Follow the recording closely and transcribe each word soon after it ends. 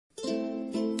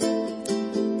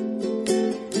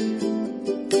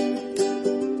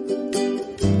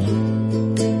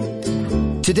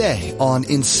Today on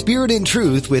In Spirit and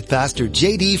Truth with Pastor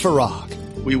J.D. Farag.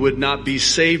 We would not be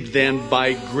saved then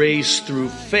by grace through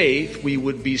faith. We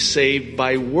would be saved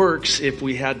by works if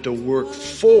we had to work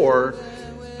for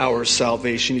our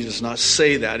salvation. He does not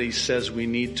say that. He says we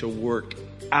need to work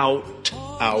out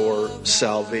our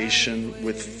salvation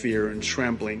with fear and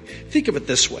trembling. Think of it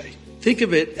this way. Think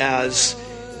of it as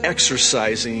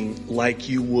exercising like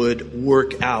you would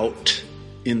work out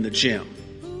in the gym.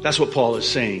 That's what Paul is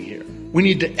saying here. We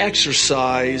need to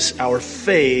exercise our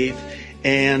faith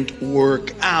and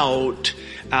work out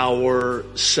our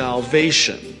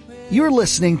salvation. You're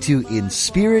listening to In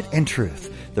Spirit and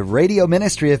Truth, the radio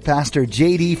ministry of Pastor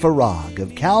J.D. Farag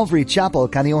of Calvary Chapel,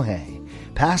 Kaneohe.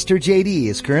 Pastor J.D.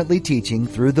 is currently teaching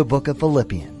through the book of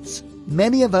Philippians.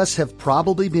 Many of us have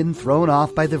probably been thrown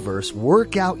off by the verse,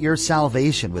 work out your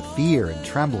salvation with fear and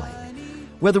trembling.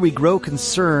 Whether we grow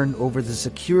concern over the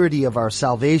security of our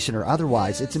salvation or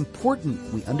otherwise, it's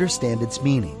important we understand its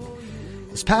meaning.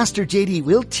 As Pastor J.D.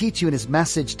 will teach you in his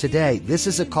message today, this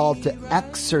is a call to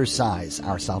exercise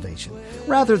our salvation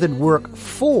rather than work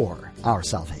for our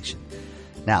salvation.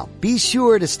 Now, be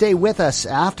sure to stay with us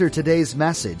after today's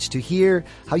message to hear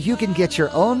how you can get your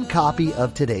own copy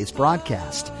of today's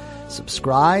broadcast.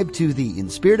 Subscribe to the In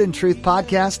Spirit and Truth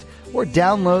podcast or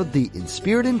download the In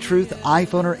Spirit and Truth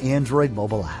iPhone or Android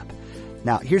mobile app.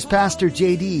 Now, here's Pastor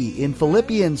J.D. in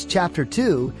Philippians chapter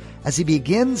 2 as he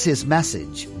begins his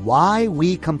message, Why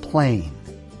We Complain.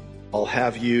 I'll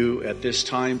have you at this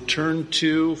time turn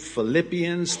to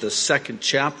Philippians, the second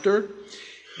chapter,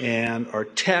 and our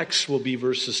text will be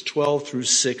verses 12 through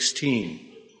 16.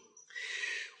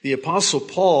 The Apostle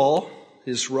Paul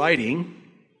is writing,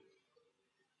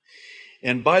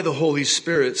 and by the Holy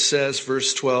Spirit says,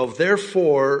 verse 12,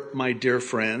 Therefore, my dear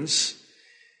friends,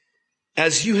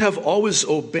 as you have always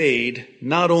obeyed,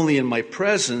 not only in my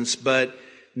presence, but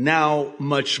now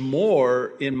much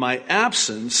more in my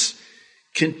absence,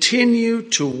 continue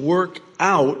to work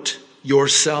out your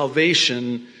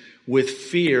salvation with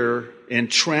fear and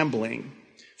trembling.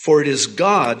 For it is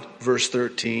God, verse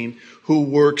 13, who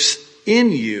works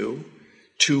in you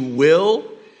to will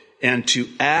and to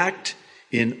act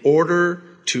in order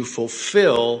to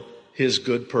fulfill his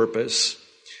good purpose.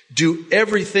 Do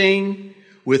everything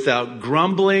without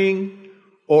grumbling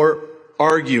or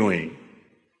arguing,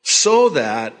 so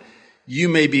that you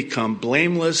may become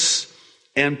blameless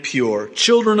and pure,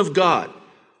 children of God,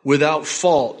 without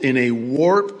fault in a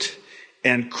warped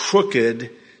and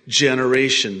crooked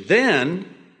generation. Then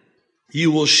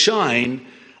you will shine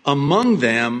among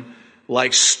them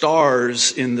like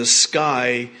stars in the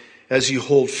sky as you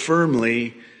hold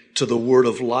firmly to the word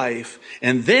of life.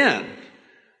 And then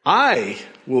I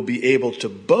will be able to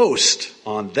boast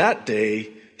on that day,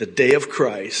 the day of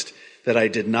Christ, that I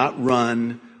did not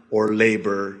run or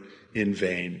labor in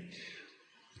vain.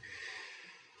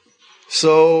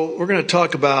 So we're going to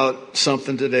talk about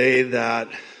something today that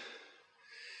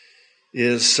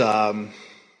is kind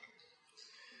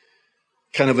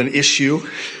of an issue.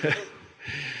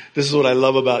 This is what I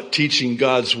love about teaching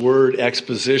God's Word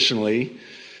expositionally.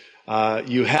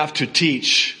 You have to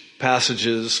teach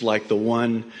passages like the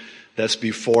one that's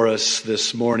before us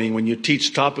this morning. When you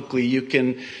teach topically, you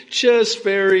can just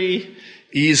very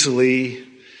easily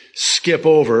skip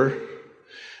over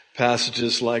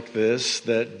passages like this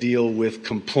that deal with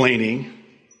complaining.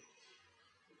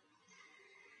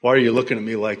 Why are you looking at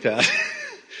me like that?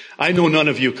 I know none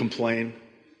of you complain.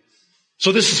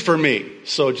 So this is for me.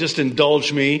 So just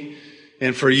indulge me.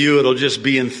 And for you, it'll just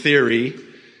be in theory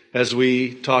as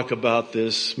we talk about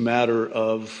this matter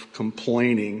of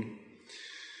complaining.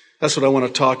 That's what I want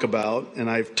to talk about. And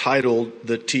I've titled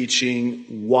the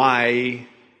teaching, Why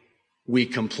We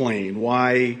Complain.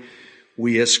 Why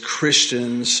we as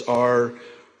Christians are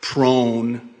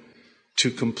prone to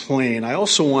complain. I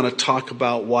also want to talk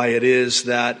about why it is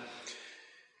that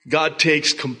God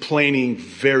takes complaining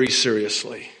very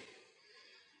seriously.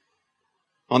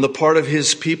 On the part of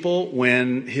his people,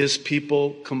 when his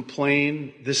people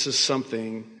complain, this is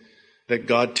something that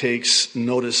God takes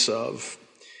notice of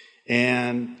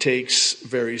and takes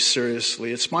very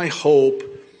seriously. It's my hope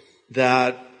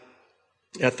that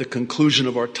at the conclusion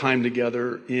of our time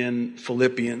together in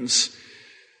Philippians,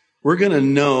 we're going to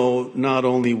know not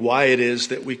only why it is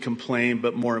that we complain,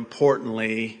 but more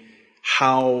importantly,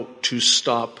 how to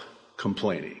stop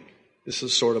complaining. This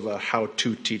is sort of a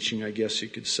how-to teaching, I guess you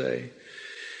could say.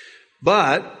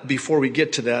 But before we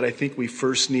get to that, I think we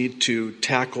first need to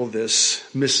tackle this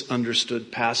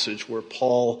misunderstood passage where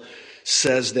Paul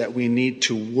says that we need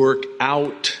to work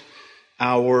out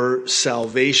our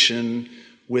salvation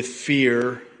with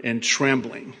fear and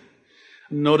trembling.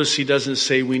 notice he doesn't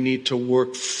say we need to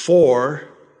work for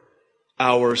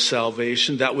our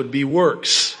salvation. That would be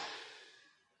works.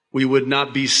 We would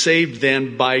not be saved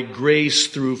then by grace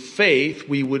through faith.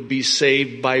 We would be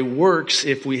saved by works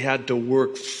if we had to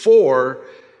work for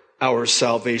our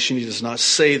salvation. He does not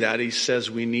say that. He says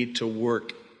we need to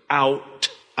work out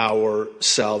our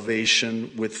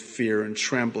salvation with fear and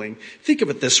trembling. Think of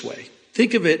it this way.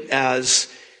 Think of it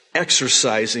as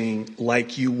exercising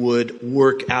like you would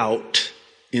work out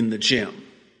in the gym.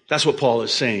 That's what Paul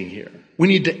is saying here. We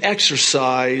need to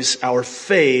exercise our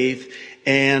faith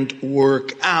and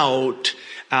work out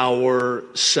our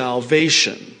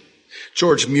salvation.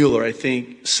 George Mueller, I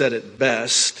think, said it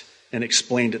best and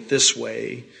explained it this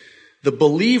way. The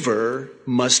believer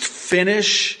must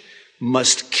finish,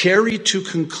 must carry to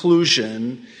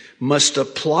conclusion, must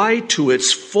apply to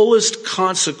its fullest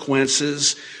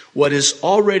consequences what is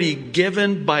already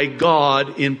given by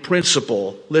God in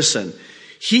principle. Listen,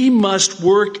 he must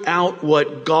work out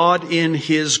what God in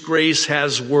his grace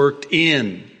has worked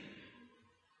in.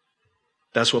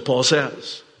 That's what Paul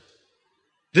says.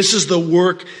 This is the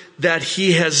work that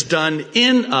he has done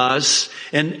in us,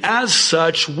 and as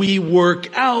such, we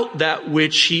work out that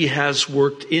which he has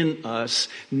worked in us,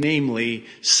 namely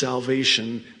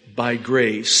salvation by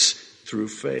grace through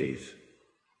faith.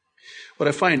 What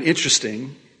I find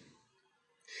interesting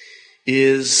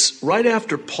is right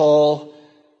after Paul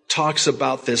talks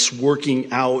about this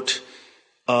working out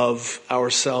of our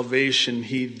salvation,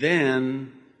 he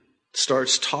then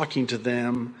starts talking to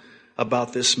them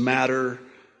about this matter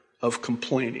of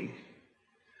complaining.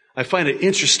 I find it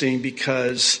interesting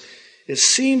because it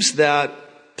seems that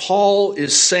Paul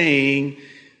is saying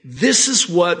this is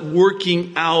what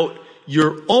working out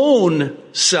your own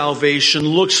salvation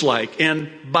looks like. And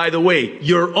by the way,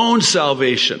 your own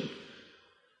salvation.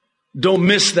 Don't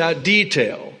miss that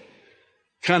detail.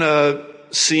 Kind of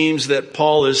seems that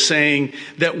Paul is saying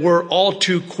that we're all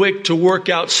too quick to work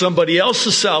out somebody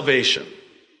else's salvation.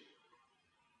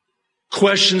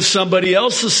 Question somebody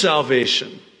else's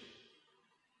salvation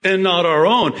and not our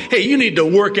own. Hey, you need to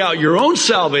work out your own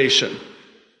salvation.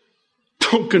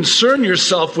 Don't concern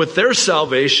yourself with their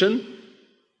salvation.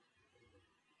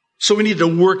 So we need to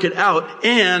work it out,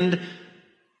 and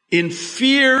in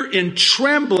fear, in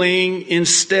trembling,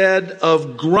 instead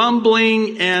of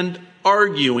grumbling and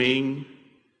arguing.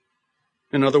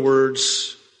 In other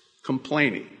words,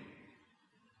 complaining.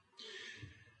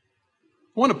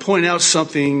 I want to point out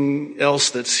something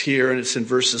else that's here, and it's in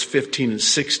verses 15 and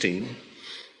 16.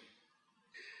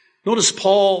 Notice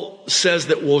Paul says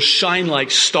that we'll shine like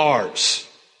stars.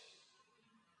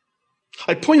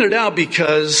 I point it out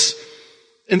because,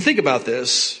 and think about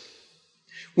this,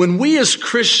 when we as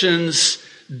Christians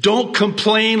don't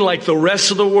complain like the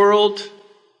rest of the world,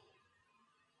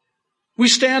 we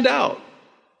stand out.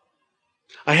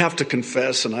 I have to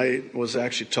confess, and I was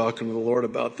actually talking to the Lord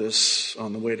about this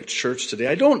on the way to church today.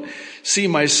 I don't see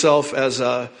myself as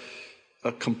a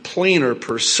complainer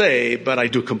per se, but I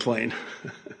do complain.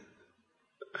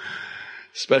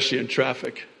 Especially in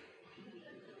traffic.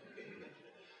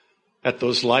 At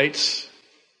those lights,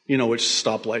 you know which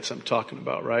stoplights I'm talking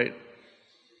about, right?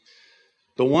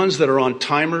 The ones that are on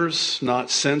timers, not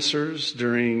sensors,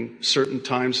 during certain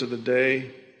times of the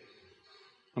day.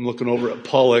 I'm looking over at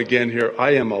Paula again here.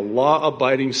 I am a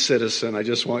law-abiding citizen, I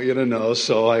just want you to know,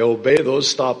 so I obey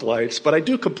those stoplights, but I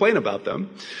do complain about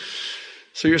them.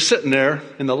 So you're sitting there,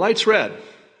 and the light's red.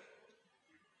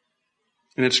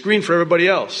 And it's green for everybody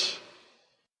else.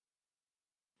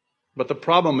 But the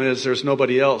problem is there's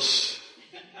nobody else.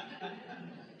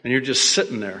 And you're just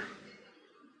sitting there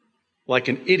like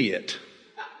an idiot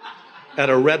at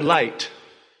a red light.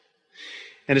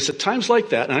 And it's at times like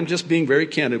that, and I'm just being very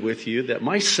candid with you, that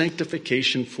my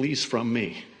sanctification flees from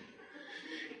me.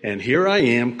 And here I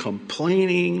am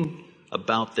complaining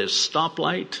about this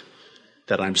stoplight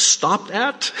that I'm stopped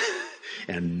at,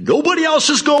 and nobody else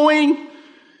is going.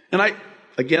 And I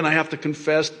have to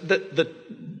confess that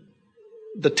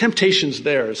the temptation's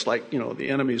there. It's like, the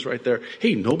enemy's right there.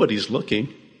 Hey, nobody's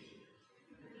looking.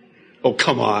 Oh,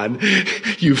 come on.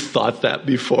 You've thought that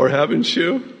before, haven't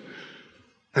you?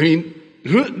 I mean,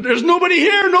 there's nobody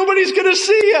here. Nobody's going to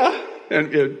see you.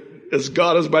 And as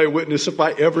God is my witness, if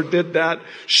I ever did that,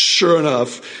 sure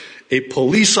enough, a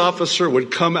police officer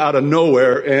would come out of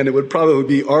nowhere, and it would probably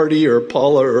be Artie or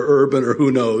Paula or Urban or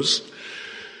who knows.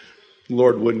 The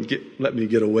Lord wouldn't let me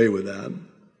get away with that.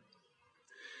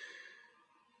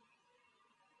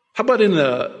 How about in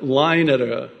a line at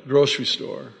a grocery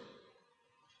store?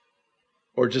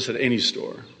 Or just at any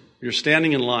store? You're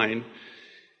standing in line,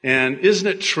 And isn't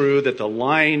it true that the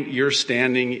line you're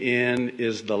standing in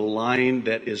is the line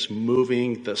that is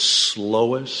moving the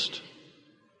slowest?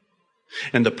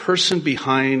 And the person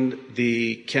behind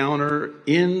the counter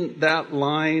in that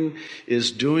line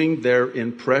is doing their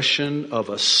impression of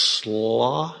a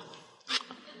sloth.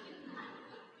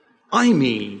 I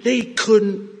mean, they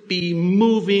couldn't be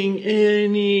moving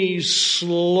any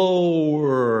slower.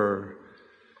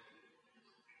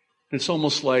 It's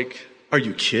almost like, are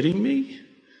you kidding me?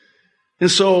 And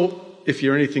so, if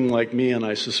you're anything like me, and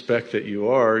I suspect that you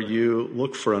are, you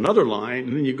look for another line,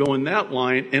 and then you go in that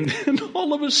line, and then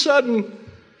all of a sudden,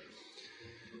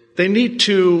 they need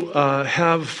to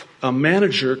have a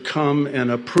manager come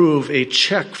and approve a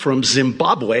check from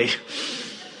Zimbabwe.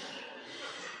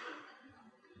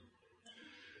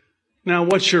 Now,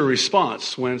 what's your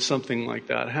response when something like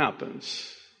that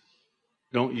happens?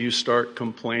 Don't you start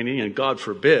complaining? And God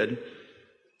forbid,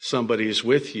 somebody's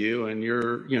with you and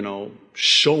you're,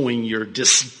 showing your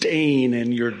disdain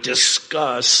and your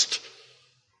disgust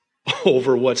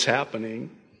over what's happening.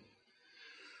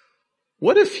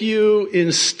 What if you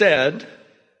instead,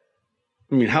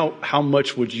 how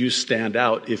much would you stand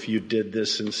out if you did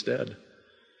this instead?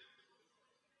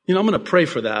 I'm going to pray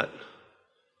for that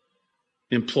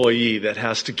employee that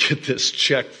has to get this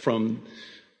check from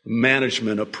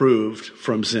management approved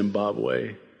from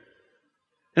Zimbabwe.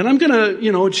 And I'm going to,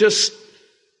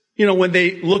 when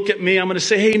they look at me, I'm going to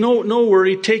say, hey, no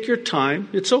worry, take your time.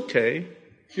 It's okay.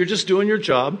 You're just doing your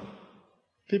job.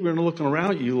 People are going to look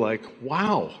around at you like,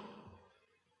 wow,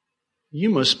 you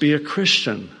must be a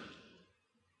Christian.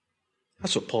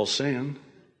 That's what Paul's saying.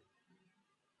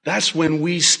 That's when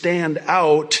we stand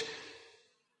out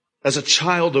as a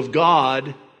child of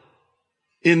God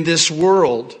in this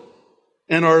world.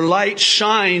 And our light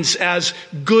shines as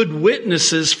good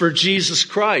witnesses for Jesus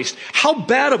Christ. How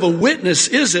bad of a witness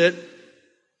is it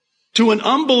to an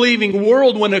unbelieving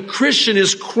world when a Christian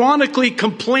is chronically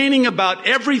complaining about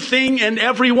everything and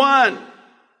everyone?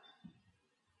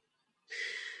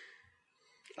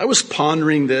 I was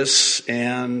pondering this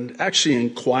and actually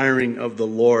inquiring of the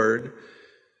Lord.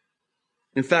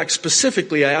 In fact,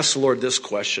 specifically, I asked the Lord this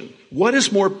question. What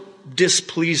is more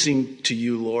displeasing to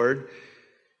you, Lord?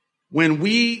 When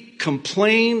we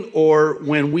complain or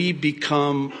when we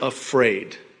become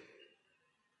afraid?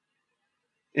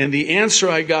 And the answer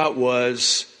I got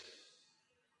was,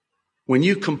 when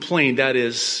you complain, that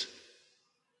is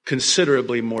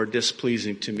considerably more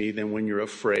displeasing to me than when you're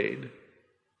afraid.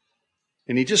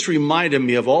 And he just reminded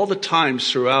me of all the times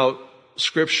throughout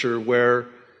Scripture where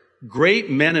great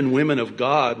men and women of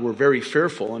God were very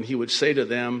fearful, and he would say to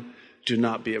them, do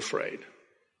not be afraid.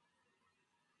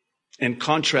 And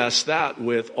contrast that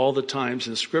with all the times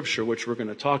in Scripture, which we're going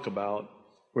to talk about,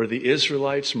 where the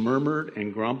Israelites murmured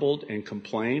and grumbled and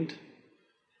complained.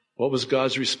 What was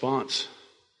God's response?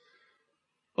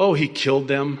 Oh, he killed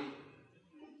them.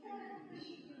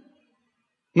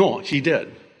 No, he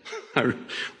did.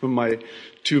 When my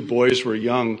two boys were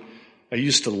young, I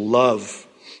used to love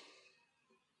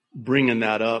bringing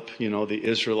that up, the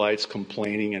Israelites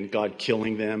complaining and God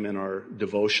killing them in our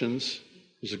devotions.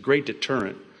 It was a great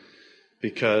deterrent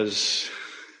because,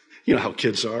 you know how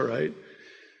kids are, right?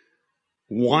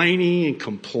 Whining and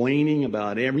complaining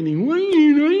about everything.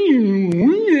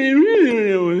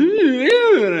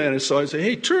 And so I say,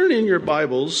 hey, turn in your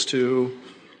Bibles to,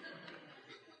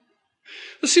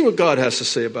 let's see what God has to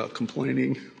say about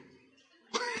complaining.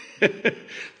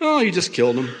 Oh, you just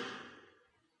killed him.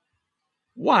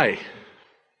 Why?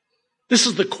 This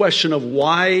is the question of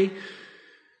why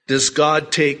does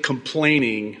God take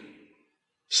complaining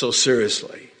so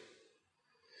seriously?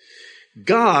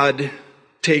 God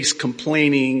takes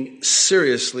complaining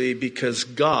seriously because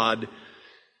God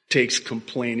takes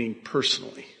complaining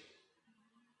personally.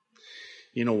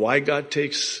 You know why God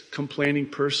takes complaining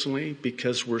personally?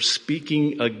 Because we're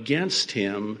speaking against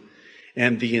him,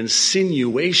 and the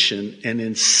insinuation, an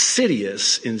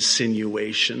insidious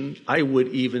insinuation, I would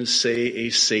even say a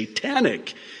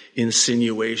satanic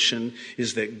insinuation,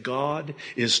 is that God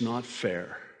is not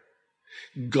fair.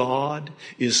 God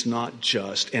is not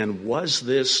just. And was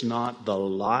this not the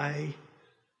lie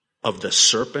of the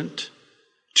serpent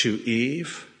to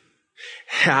Eve?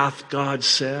 Hath God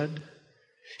said?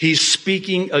 He's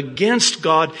speaking against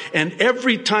God, and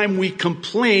every time we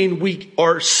complain, we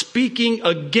are speaking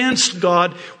against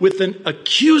God with an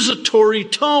accusatory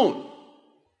tone.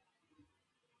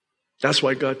 That's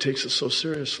why God takes it so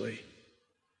seriously.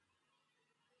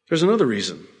 There's another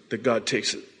reason that God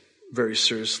takes it very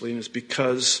seriously, and it's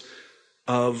because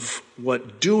of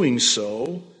what doing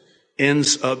so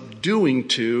ends up doing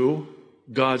to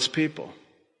God's people.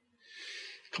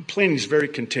 Complaining is very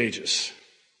contagious.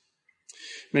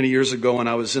 Many years ago when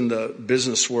I was in the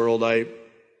business world, I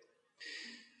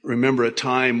remember a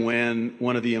time when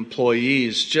one of the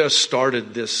employees just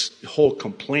started this whole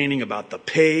complaining about the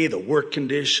pay, the work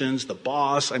conditions, the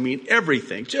boss,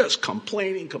 everything, just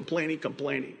complaining.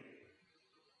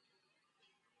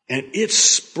 And it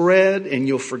spread, and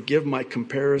you'll forgive my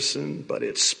comparison, but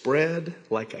it spread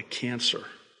like a cancer.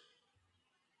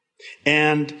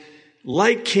 And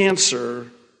like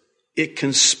cancer, it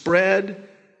can spread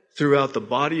throughout the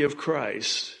body of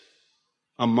Christ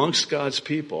amongst God's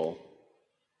people,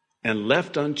 and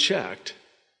left unchecked,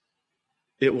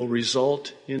 it will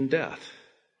result in death.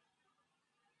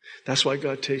 That's why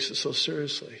God takes it so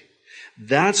seriously.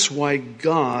 That's why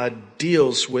God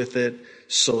deals with it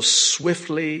so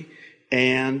swiftly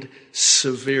and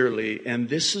severely. And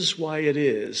this is why it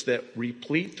is that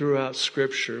replete throughout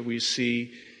Scripture we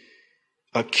see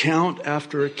account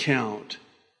after account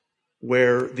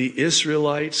where the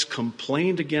Israelites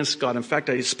complained against God. In fact,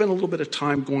 I spent a little bit of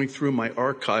time going through my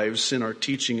archives in our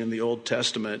teaching in the Old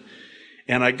Testament,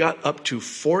 and I got up to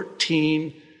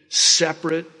 14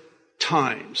 separate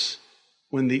times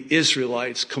when the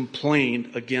Israelites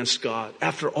complained against God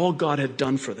after all God had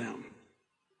done for them.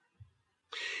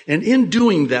 And in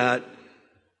doing that,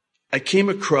 I came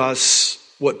across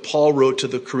what Paul wrote to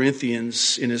the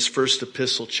Corinthians in his first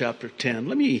epistle, chapter 10.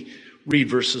 Let me read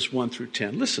verses 1 through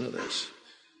 10. Listen to this.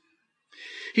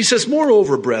 He says,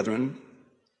 "Moreover, brethren,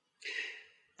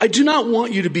 I do not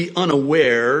want you to be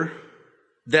unaware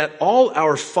that all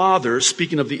our fathers,"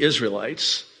 speaking of the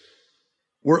Israelites,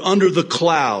 "were under the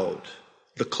cloud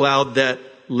that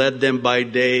led them by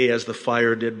day as the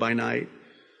fire did by night.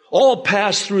 All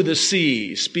passed through the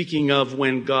sea," speaking of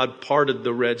when God parted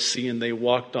the Red Sea and they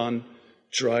walked on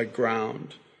dry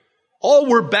ground. "All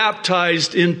were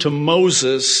baptized into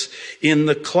Moses in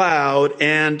the cloud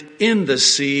and in the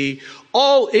sea.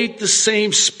 All ate the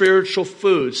same spiritual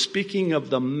food," speaking of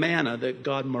the manna that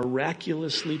God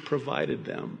miraculously provided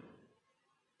them.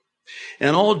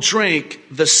 "And all drank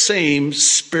the same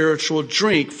spiritual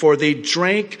drink, for they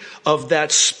drank of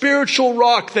that spiritual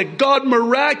rock that God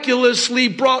miraculously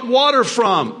brought water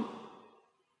from.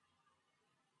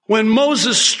 When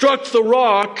Moses struck the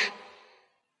rock,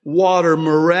 water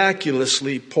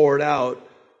miraculously poured out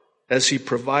as he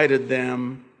provided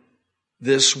them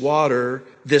this water,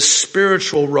 this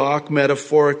spiritual rock,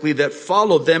 metaphorically, that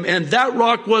followed them. And that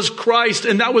rock was Christ,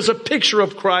 and that was a picture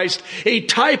of Christ, a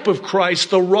type of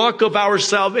Christ, the rock of our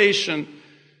salvation."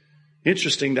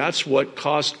 Interesting, that's what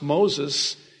cost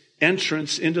Moses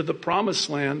entrance into the promised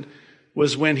land,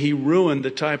 was when he ruined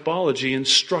the typology and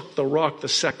struck the rock the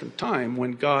second time,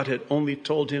 when God had only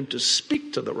told him to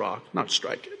speak to the rock, not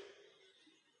strike it.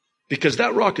 Because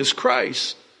that rock is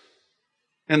Christ.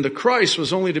 And the Christ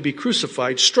was only to be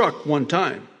crucified, struck one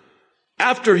time.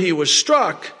 After he was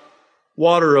struck,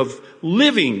 water of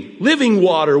living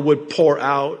water would pour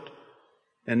out.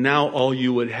 And now all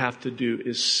you would have to do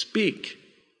is speak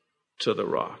to the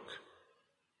rock.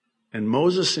 And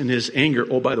Moses in his anger,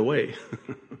 oh, by the way,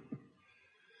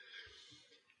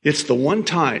 it's the one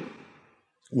time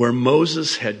where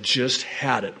Moses had just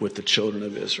had it with the children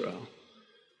of Israel.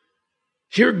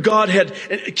 Here God had,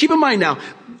 keep in mind now,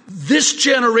 this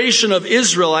generation of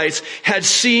Israelites had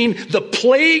seen the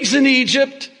plagues in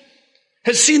Egypt,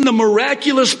 had seen the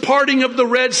miraculous parting of the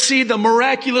Red Sea, the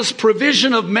miraculous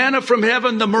provision of manna from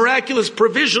heaven, the miraculous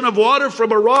provision of water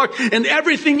from a rock, and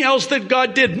everything else that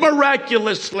God did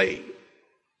miraculously.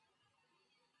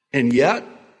 And yet,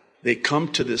 they come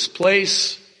to this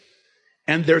place,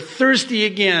 and they're thirsty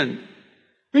again.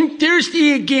 I'm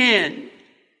thirsty again.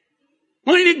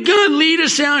 Why did God lead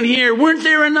us out here? Weren't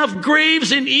there enough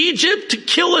graves in Egypt to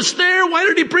kill us there? Why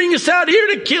did he bring us out here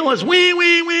to kill us? Wee.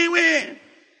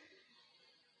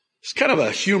 It's kind of a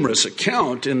humorous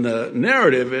account in the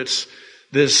narrative. It's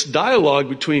this dialogue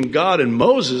between God and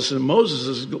Moses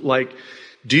is like,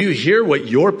 "Do you hear what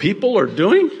your people are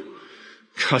doing?"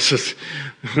 God says,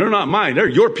 "They're not mine. They're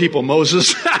your people,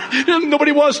 Moses."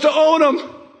 Nobody wants to own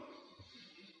them.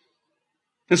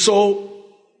 And so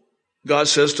God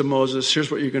says to Moses, "Here's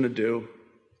what you're going to do.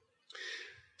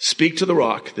 Speak to the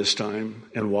rock this time,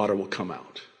 and water will come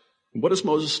out." And what does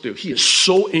Moses do? He is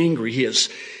so angry. He has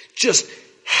just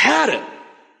had it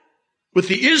with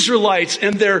the Israelites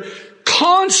and their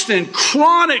constant,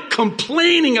 chronic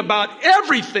complaining about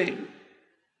everything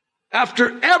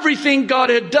after everything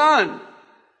God had done.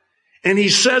 And he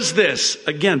says this,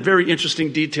 again, very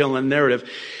interesting detail in the narrative.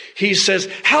 He says,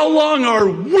 "How long are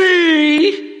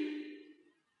we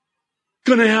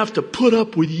going to have to put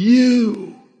up with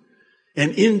you?"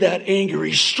 And in that anger,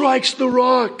 he strikes the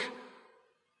rock.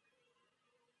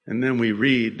 And then we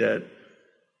read that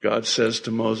God says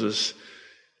to Moses,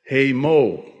 "Hey,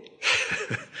 Mo,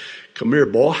 come here,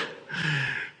 boy.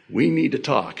 We need to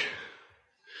talk."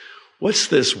 What's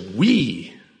this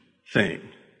we thing?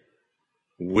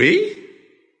 We?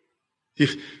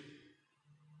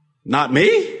 Not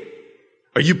me?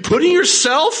 Are you putting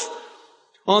yourself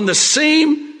on the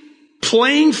same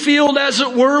playing field, as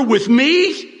it were, with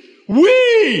me?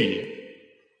 We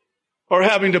are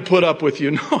having to put up with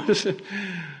you. No.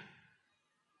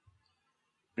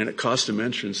 And it cost him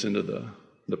entrance into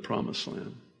the promised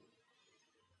land.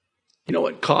 You know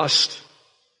what cost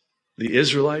the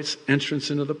Israelites entrance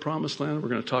into the promised land? We're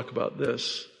going to talk about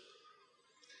this.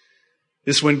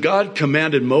 It's when God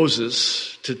commanded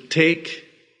Moses to take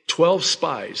 12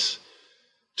 spies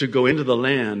to go into the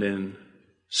land and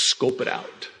scope it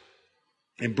out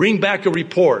and bring back a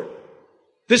report.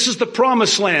 This is the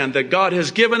promised land that God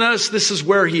has given us. This is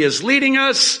where he is leading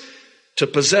us to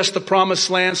possess the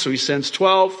promised land. So he sends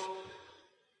 12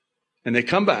 and they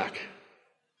come back.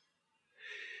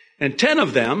 And 10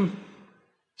 of them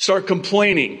start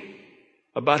complaining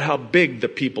about how big the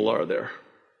people are there,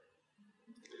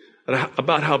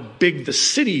 about how big the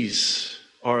cities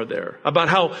are there, about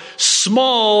how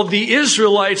small the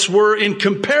Israelites were in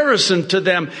comparison to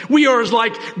them. We are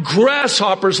like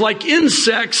grasshoppers, like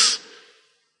insects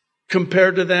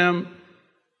compared to them.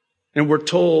 And we're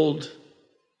told,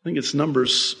 I think it's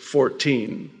Numbers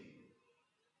 14,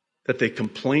 that they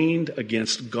complained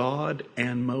against God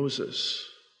and Moses.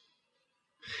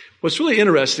 What's really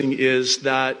interesting is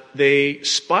that they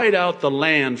spied out the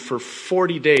land for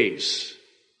 40 days.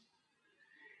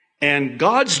 And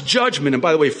God's judgment, and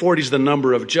by the way, 40 is the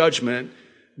number of judgment,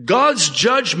 God's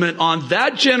judgment on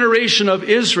that generation of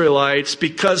Israelites,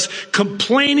 because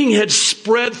complaining had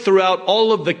spread throughout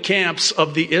all of the camps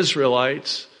of the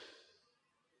Israelites,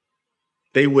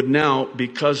 they would now,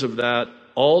 because of that,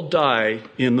 all die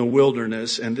in the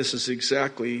wilderness. And this is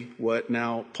exactly what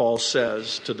now Paul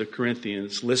says to the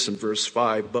Corinthians. Listen, verse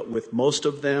 5, "But with most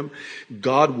of them,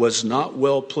 God was not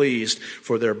well pleased,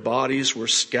 for their bodies were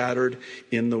scattered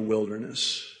in the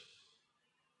wilderness."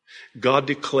 God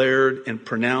declared and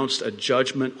pronounced a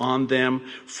judgment on them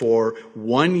for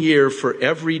 1 year for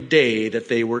every day that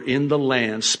they were in the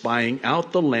land, spying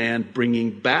out the land,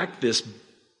 bringing back this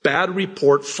bad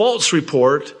report, false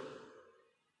report,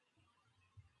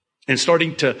 and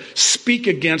starting to speak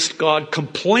against God,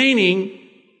 complaining,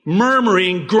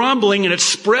 murmuring, grumbling, and it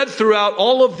spread throughout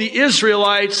all of the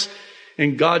Israelites.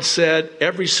 And God said,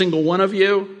 every single one of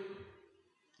you,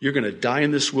 you're going to die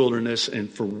in this wilderness, and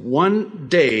for 1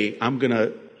 day, I'm going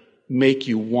to make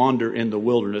you wander in the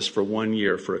wilderness for 1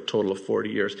 year, for a total of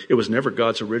 40 years. It was never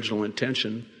God's original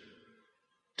intention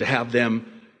to have them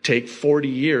take 40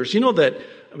 years. You know that,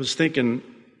 I was thinking,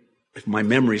 if my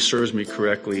memory serves me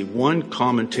correctly, one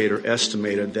commentator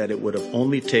estimated that it would have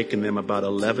only taken them about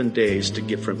 11 days to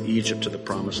get from Egypt to the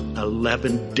promised land.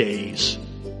 11 days.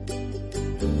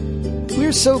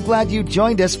 We're so glad you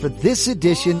joined us for this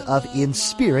edition of In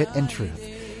Spirit and Truth.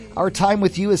 Our time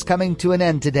with you is coming to an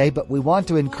end today, but we want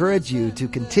to encourage you to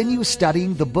continue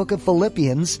studying the book of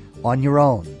Philippians on your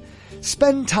own.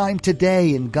 Spend time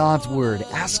today in God's Word,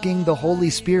 asking the Holy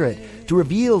Spirit to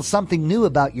reveal something new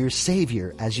about your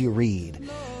Savior as you read.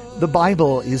 The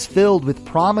Bible is filled with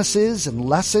promises and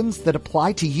lessons that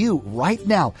apply to you right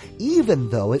now, even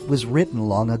though it was written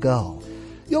long ago.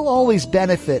 You'll always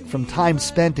benefit from time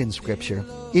spent in Scripture.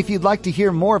 If you'd like to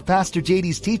hear more of Pastor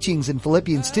JD's teachings in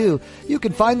Philippians 2, you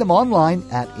can find them online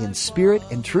at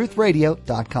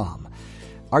inspiritandtruthradio.com.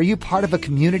 Are you part of a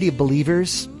community of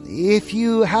believers? If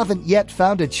you haven't yet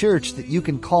found a church that you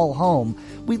can call home,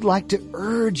 we'd like to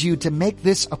urge you to make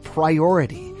this a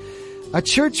priority. A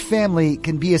church family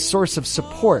can be a source of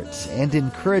support and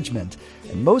encouragement,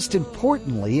 and most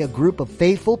importantly, a group of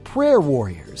faithful prayer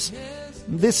warriors.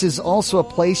 This is also a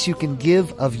place you can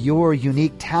give of your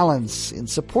unique talents in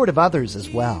support of others as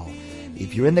well.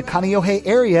 If you're in the Kaneohe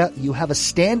area, you have a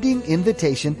standing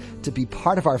invitation to be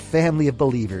part of our family of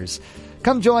believers.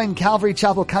 Come join Calvary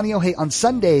Chapel Kaneohe on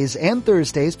Sundays and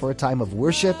Thursdays for a time of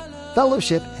worship,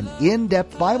 fellowship, and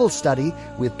in-depth Bible study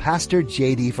with Pastor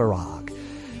J.D. Farag.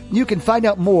 You can find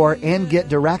out more and get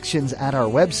directions at our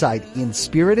website,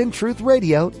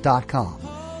 inspiritandtruthradio.com.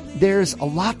 There's a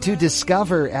lot to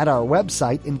discover at our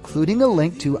website, including a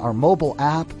link to our mobile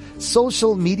app,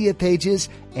 social media pages,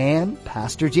 and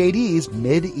Pastor JD's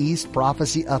Mid-East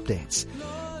Prophecy updates.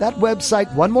 That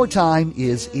website, one more time,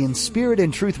 is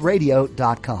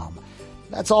inspiritandtruthradio.com.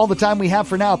 That's all the time we have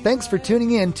for now. Thanks for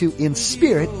tuning in to In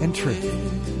Spirit and Truth.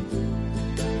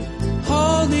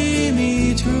 Holding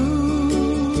me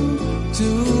true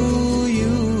to